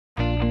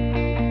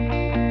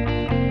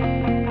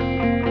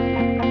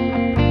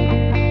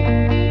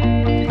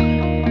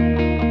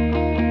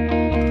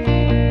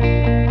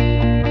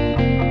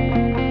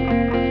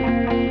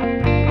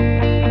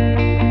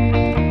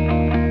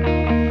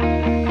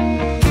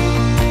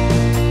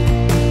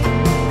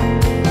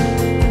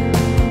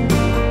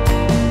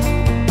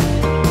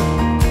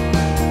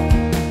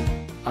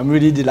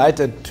really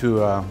delighted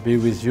to be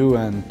with you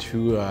and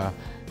to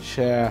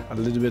share a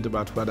little bit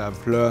about what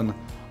I've learned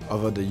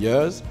over the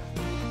years.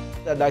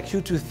 I'd like you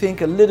to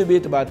think a little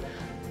bit about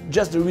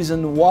just the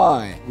reason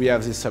why we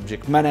have this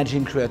subject,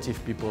 managing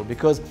creative people,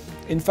 because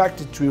in fact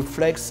it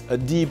reflects a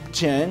deep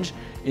change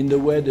in the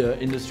way the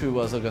industry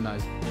was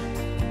organized.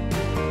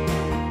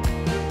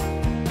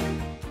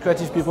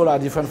 Creative people are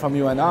different from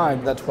you and I,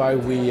 that's why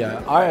we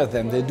hire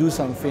them. They do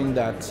something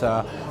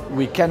that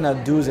we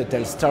cannot do. They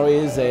tell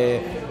stories,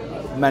 they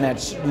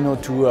manage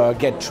to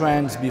get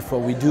trends before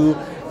we do,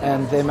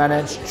 and they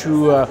manage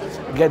to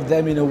get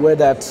them in a way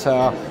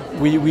that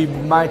we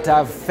might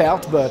have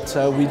felt, but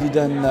we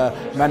didn't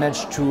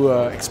manage to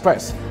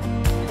express.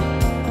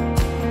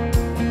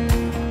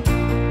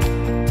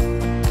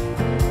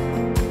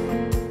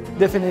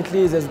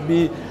 Definitely there's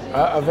been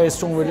a very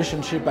strong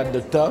relationship at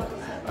the top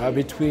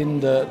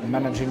between the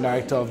managing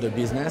director of the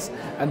business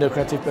and the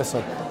creative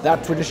person.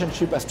 That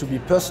relationship has to be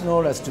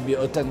personal, has to be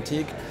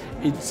authentic.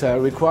 It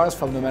requires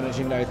from the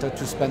managing director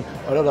to spend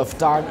a lot of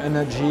time,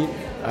 energy,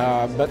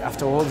 but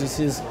after all, this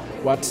is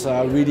what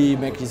really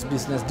makes his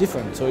business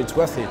different, so it's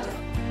worth it.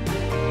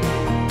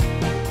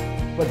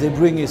 What they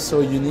bring is so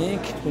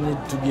unique. We need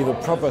to give a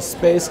proper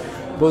space,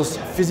 both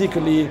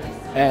physically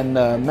and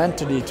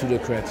mentally, to the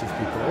creative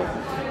people.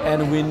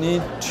 And we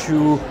need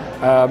to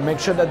make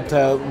sure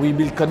that we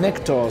build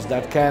connectors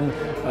that can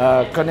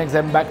connect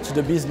them back to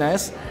the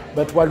business,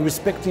 but while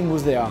respecting who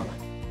they are.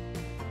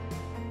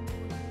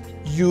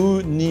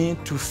 You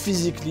need to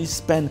physically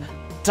spend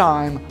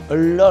time, a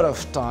lot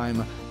of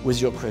time,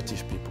 with your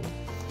creative people.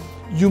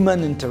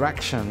 Human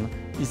interaction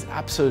is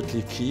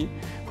absolutely key.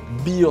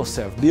 Be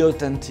yourself, be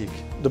authentic.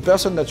 The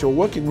person that you're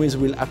working with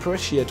will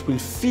appreciate, will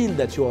feel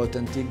that you're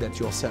authentic, that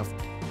you're yourself.